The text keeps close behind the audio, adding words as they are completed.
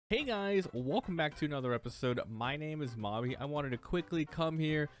Hey guys, welcome back to another episode. My name is Mabi. I wanted to quickly come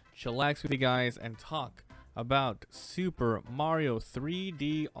here, chillax with you guys, and talk about Super Mario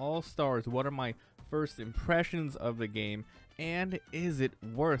 3D All-Stars. What are my first impressions of the game, and is it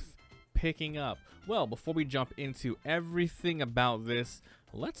worth picking up? Well, before we jump into everything about this,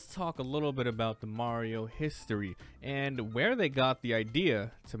 let's talk a little bit about the Mario history and where they got the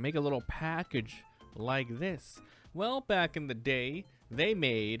idea to make a little package like this. Well, back in the day, they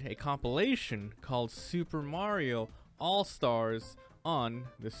made a compilation called Super Mario All-Stars on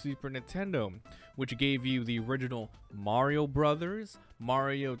the Super Nintendo, which gave you the original Mario Brothers,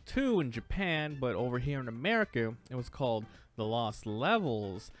 Mario 2 in Japan, but over here in America, it was called The Lost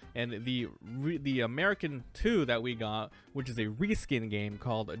Levels, and the American 2 that we got, which is a reskin game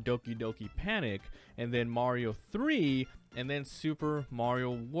called Doki Doki Panic, and then Mario 3, and then Super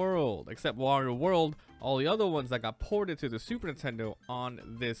Mario World. Except Mario World, all the other ones that got ported to the Super Nintendo on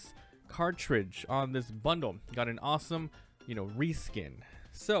this cartridge, on this bundle, got an awesome, reskin.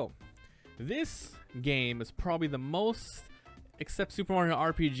 So, this game is probably the most, except Super Mario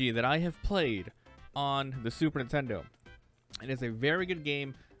RPG, that I have played on the Super Nintendo. It is a very good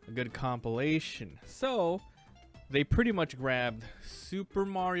game, a good compilation. So, they pretty much grabbed Super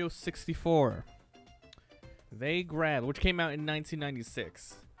Mario 64. They grabbed, which came out in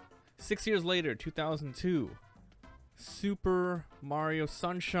 1996. 6 years later, 2002, Super Mario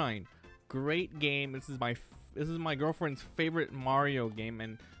Sunshine. Great game. This is my girlfriend's favorite Mario game,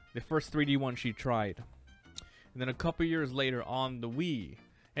 and the first 3D one she tried. And then a couple years later on the Wii,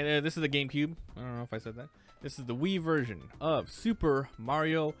 and this is the GameCube. I don't know if I said that. This is the Wii version of Super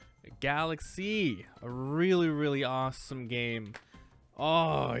Mario Galaxy. A really, really awesome game.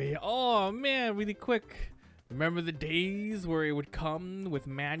 Oh, yeah. Oh man, really quick. Remember the days where it would come with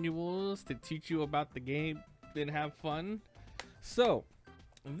manuals to teach you about the game and have fun? So,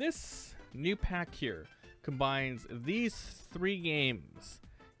 this new pack here combines these three games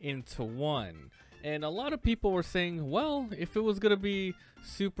into one. And a lot of people were saying, well, if it was going to be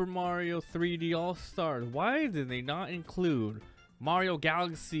Super Mario 3D All-Stars, why did they not include Mario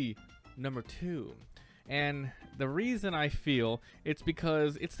Galaxy number 2? And the reason I feel it's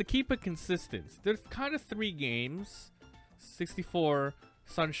because it's to keep it consistent. There's kind of three games, 64,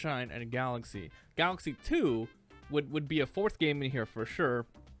 Sunshine, and Galaxy. Galaxy 2 would be a fourth game in here for sure,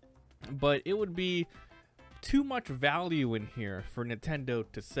 but it would be too much value in here for Nintendo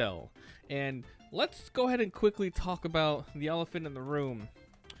to sell. And let's go ahead and quickly talk about the elephant in the room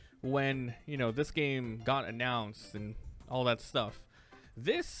when, this game got announced and all that stuff.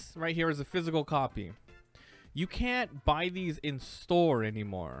 This right here is a physical copy. You can't buy these in store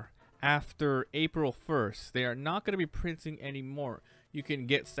anymore after April 1st. They are not going to be printing anymore. You can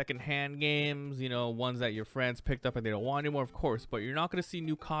get secondhand games, ones that your friends picked up and they don't want anymore, of course, but you're not going to see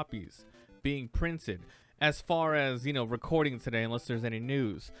new copies being printed as far as, recording today, unless there's any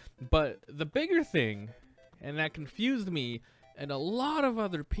news. But the bigger thing, and that confused me and a lot of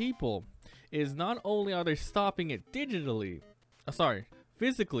other people, is not only are they stopping it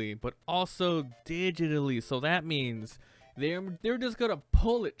physically, but also digitally. So that means they're just gonna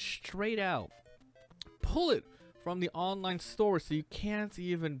pull it straight out, pull it from the online store, so you can't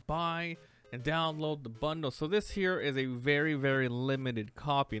even buy and download the bundle. So this here is a very, very limited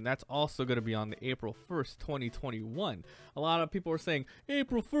copy, and that's also going to be on the April 1st, 2021. A lot of people are saying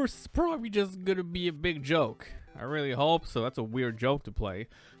April 1st is probably just going to be a big joke. I really hope so. That's a weird joke to play.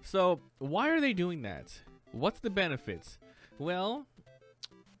 So why are they doing that? What's the benefits? Well,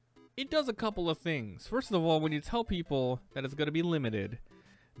 it does a couple of things. First of all, when you tell people that it's going to be limited,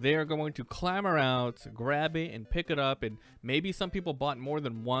 they are going to clamor out, grab it, and pick it up. And maybe some people bought more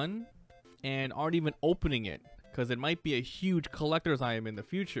than one and aren't even opening it because it might be a huge collector's item in the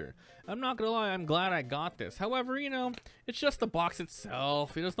future. I'm not gonna lie, I'm glad I got this. However, it's just the box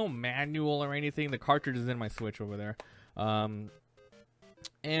itself. There's no manual or anything. The cartridge is in my Switch over there.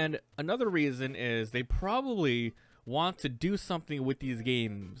 And another reason is they probably want to do something with these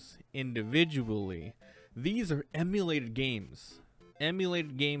games individually. These are emulated games.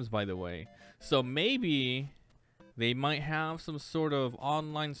 Emulated games, by the way. So maybe they might have some sort of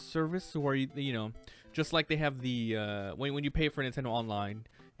online service where, just like they have the, when you pay for Nintendo Online,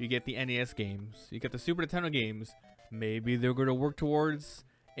 you get the NES games, you get the Super Nintendo games. Maybe they're going to work towards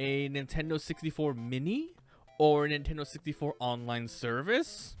a Nintendo 64 Mini or a Nintendo 64 online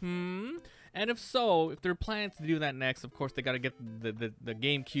service. And if so, if they're planning to do that next, of course, they got to get the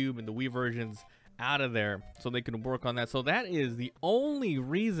GameCube and the Wii versions out of there so they can work on that. So that is the only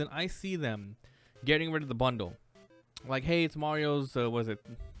reason I see them getting rid of the bundle. Like, hey, it's Mario's,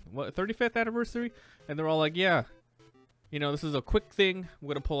 35th anniversary? And they're all like, yeah, you know, this is a quick thing. I'm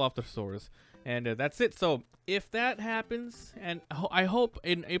gonna pull off the stores, and that's it. So if that happens, and I hope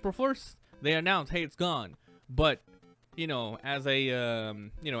in April 1st they announce, hey, it's gone. But you know, as a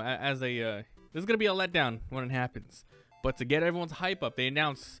this is gonna be a letdown when it happens. But to get everyone's hype up, they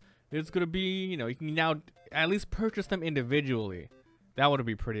announce it's gonna be, you know, you can now at least purchase them individually. That would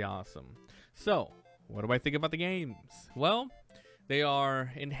be pretty awesome. So what do I think about the games? Well, they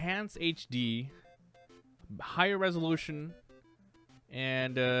are enhanced HD, higher resolution,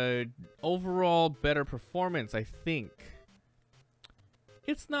 and overall better performance, I think.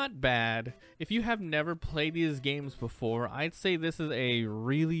 It's not bad. If you have never played these games before, I'd say this is a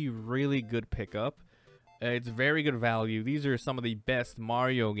really, really good pickup. It's very good value. These are some of the best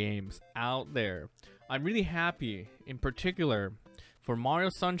Mario games out there. I'm really happy, in particular, for Mario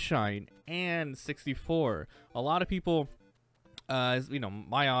Sunshine and 64. A lot of people, you know,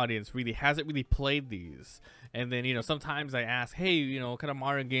 my audience really hasn't really played these. And then, you know, sometimes I ask, hey, you know, what kind of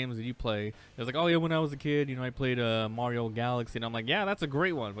Mario games did you play? It's like, oh yeah, when I was a kid, you know, I played Mario Galaxy. And I'm like, yeah, that's a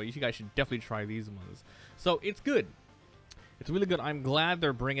great one, but you guys should definitely try these ones. So it's good. It's really good. I'm glad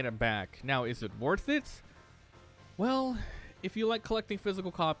they're bringing it back. Now, is it worth it? Well, if you like collecting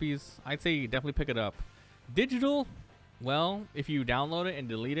physical copies, I'd say definitely pick it up. Digital, well, if you download it and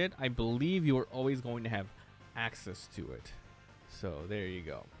delete it, I believe you are always going to have access to it. So there you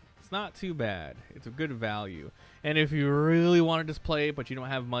go. It's not too bad. It's a good value. And if you really want to just play but you don't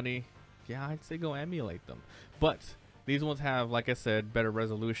have money, yeah, I'd say go emulate them. But these ones have, like I said, better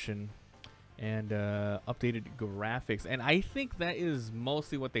resolution and updated graphics. And I think that is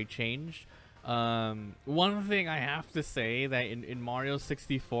mostly what they changed. One thing I have to say that in Mario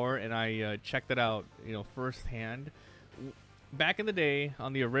 64, and I checked it out, you know, firsthand, back in the day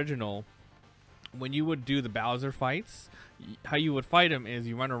on the original, when you would do the Bowser fights, how you would fight him is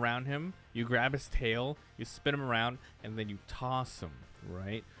you run around him, you grab his tail, you spin him around, and then you toss him,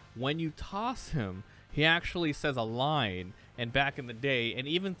 right? When you toss him, he actually says a line, and back in the day, and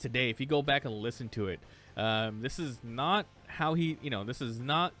even today, if you go back and listen to it, this is not how he, you know, this is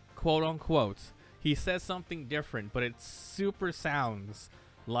not quote unquote, he says something different, but it super sounds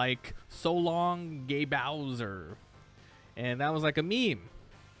like "so long, gay Bowser," and that was like a meme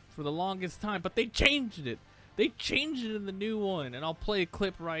for the longest time. But they changed it. They changed it in the new one, and I'll play a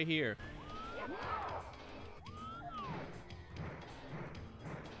clip right here.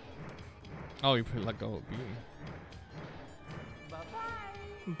 Oh, you let go of B.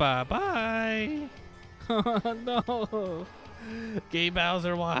 Bye bye. No. Gay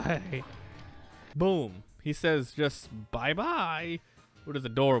Bowser, why? Boom. He says just bye-bye. What is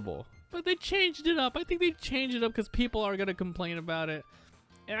adorable. But they changed it up. I think they changed it up because people are going to complain about it.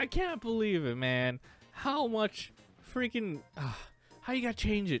 And I can't believe it, man. How much freaking... how you got to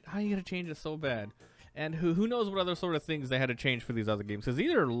change it? How you got to change it so bad? And who knows what other sort of things they had to change for these other games. Because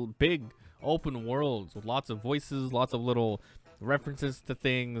these are big open worlds with lots of voices, lots of little references to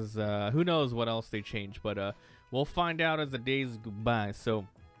things. Who knows what else they changed. But we'll find out as the days go by. So,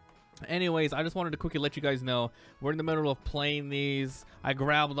 anyways, I just wanted to quickly let you guys know we're in the middle of playing these. I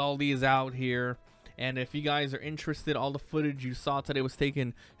grabbed all these out here. And if you guys are interested, all the footage you saw today was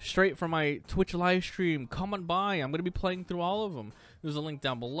taken straight from my Twitch live stream. Come on by. I'm going to be playing through all of them. There's a link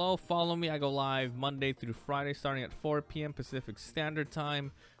down below. Follow me. I go live Monday through Friday starting at 4 p.m. Pacific Standard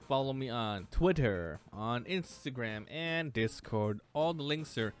Time. Follow me on Twitter, on Instagram, and Discord. All the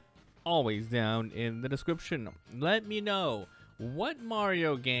links are always down in the description. Let me know, what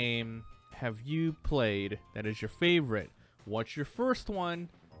Mario game have you played that is your favorite? What's your first one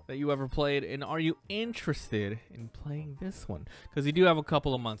that you ever played, and are you interested in playing this one? Because you do have a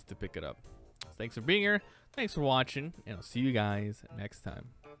couple of months to pick it up. Thanks for being here, thanks for watching, and I'll see you guys next time.